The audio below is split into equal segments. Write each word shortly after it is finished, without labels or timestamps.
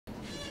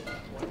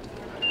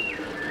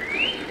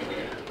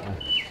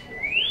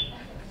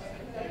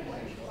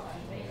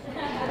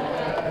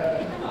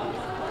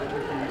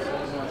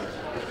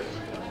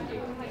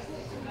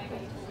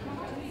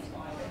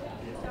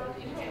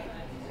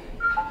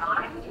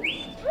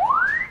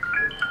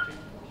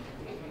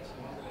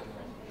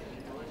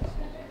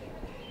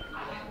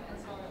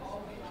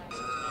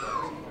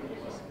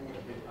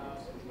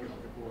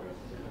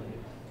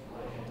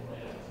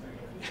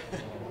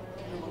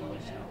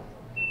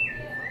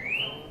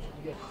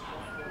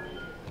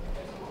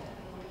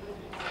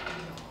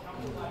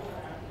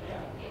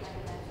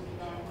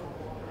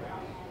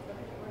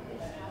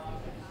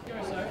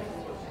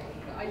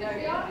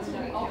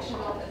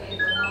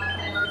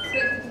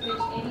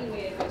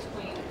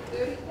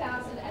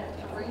50,000 and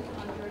 $300,000.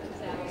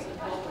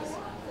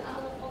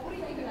 What do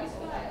you think of that?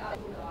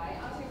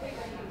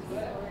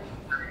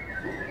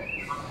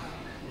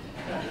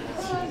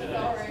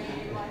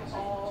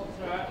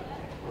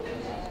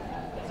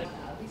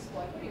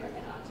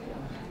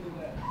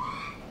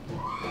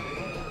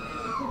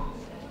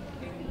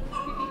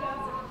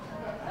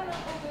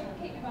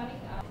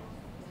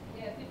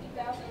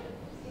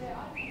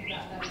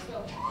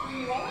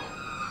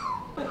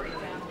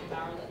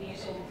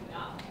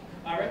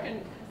 I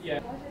reckon, yeah.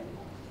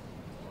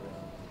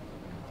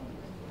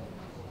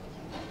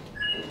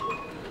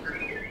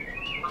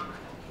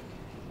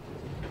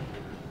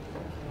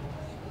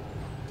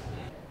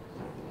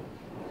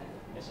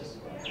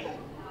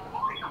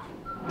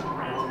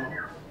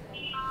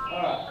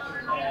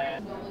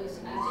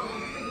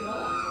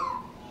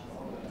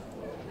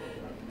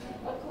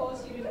 Of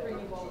course, you didn't bring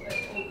your wallet.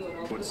 That's all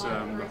good. What's the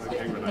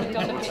hang with that? I've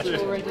done a picture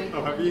already.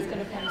 Oh, have you? It's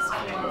going to post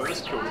Oh,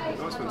 that's cool.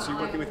 Nice one. So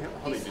you're working with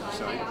Holly, did you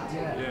say?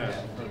 Yeah.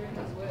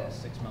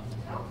 6 months.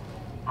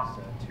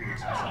 2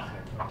 weeks.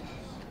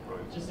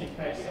 Right. Just in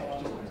case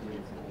someone.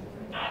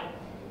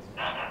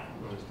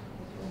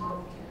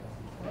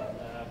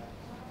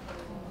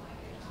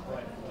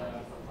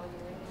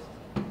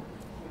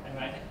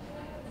 Anyway.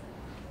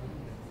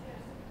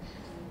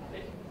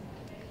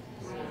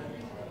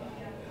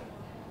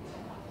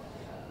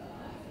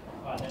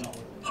 Oh, they're not.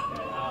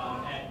 Okay.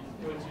 And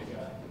do it to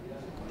go.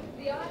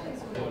 The items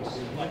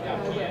Like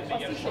out here, but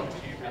you have a short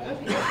tube. I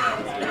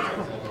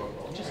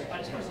just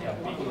want to see how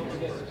big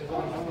it is.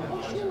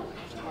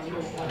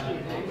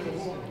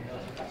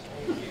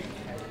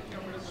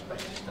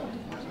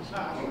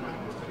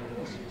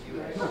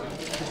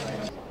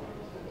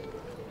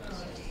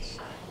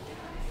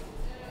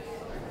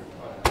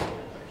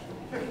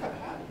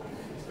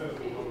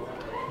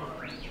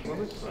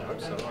 I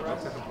hope so. I'd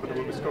love to have put them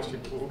on this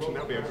costume auction.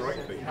 That'd be a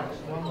great thing.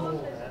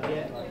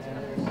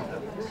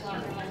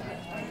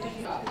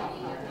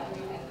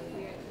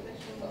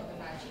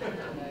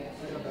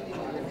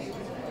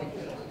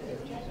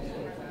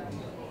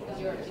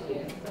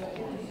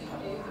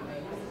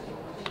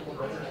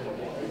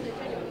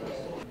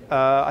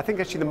 I think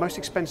actually the most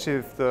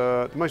expensive,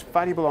 the most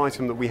valuable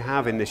item that we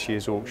have in this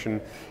year's auction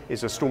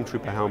is a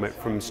stormtrooper helmet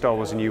from Star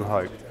Wars: A New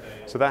Hope.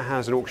 So that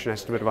has an auction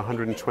estimate of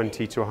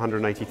 £120,000 to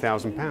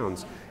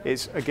 £180,000.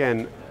 It's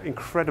again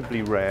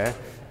incredibly rare.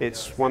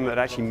 It's one that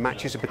actually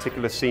matches a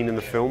particular scene in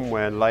the film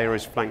where Leia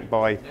is flanked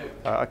by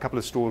a couple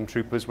of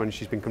stormtroopers when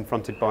she's been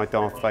confronted by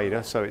Darth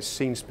Vader. So it's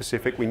scene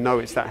specific. We know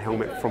it's that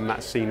helmet from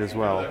that scene as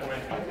well.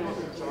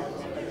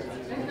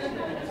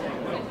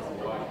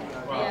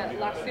 Yeah,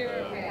 last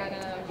year we had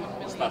a £1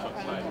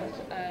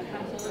 million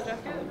Han Solo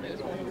jacket. It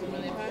was £1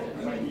 million.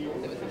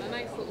 It was in a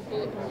nice little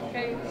bulletproof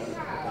case.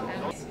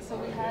 So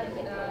we had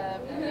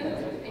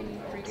in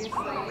previously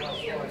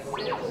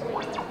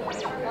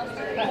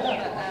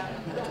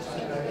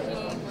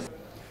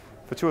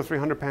For £200 or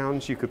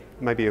 £300, you could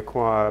maybe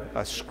acquire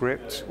a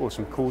script or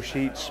some call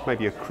sheets,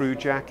 maybe a crew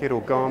jacket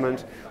or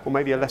garment, or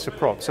maybe a lesser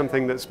prop,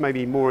 something that's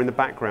maybe more in the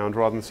background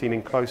rather than seen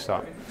in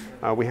close-up.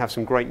 We have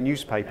some great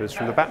newspapers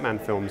from the Batman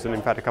films, and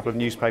in fact a couple of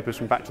newspapers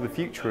from Back to the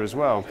Future as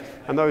well.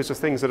 And those are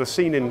things that are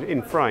seen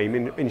in frame,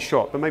 in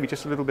shot, but maybe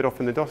just a little bit off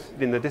in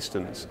the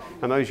distance.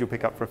 And those you'll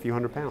pick up for a few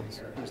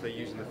 £100s. They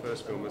use in the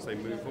first film as they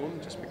move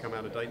on, just become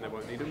out of date and they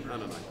won't need them.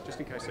 No,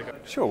 just in case they go.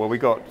 Sure. Well, we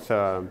got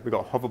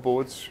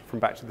hoverboards from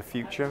Back to the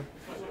Future.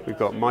 We've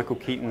got Michael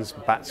Keaton's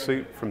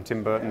Batsuit from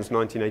Tim Burton's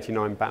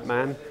 1989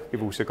 Batman.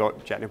 We've also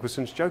got Jack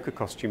Nicholson's Joker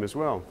costume as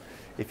well.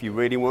 If you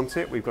really want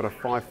it, we've got a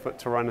 5-foot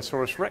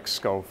Tyrannosaurus Rex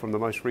skull from the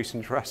most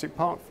recent Jurassic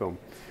Park film.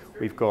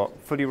 We've got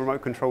fully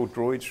remote-controlled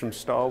droids from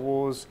Star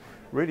Wars.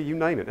 Really, you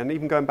name it. And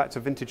even going back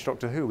to vintage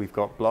Doctor Who, we've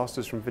got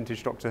blasters from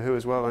vintage Doctor Who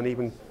as well, and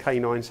even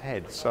K9's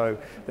head. So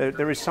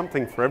there is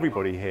something for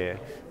everybody here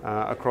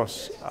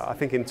across, I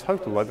think in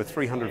total, over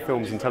 300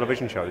 films and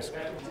television shows.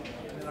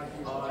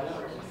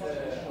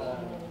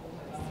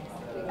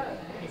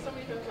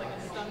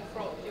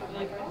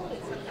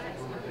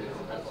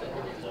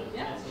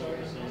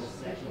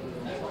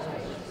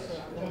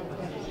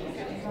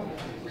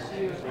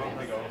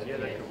 Yeah,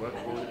 that could work.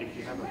 Well, if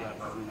you have a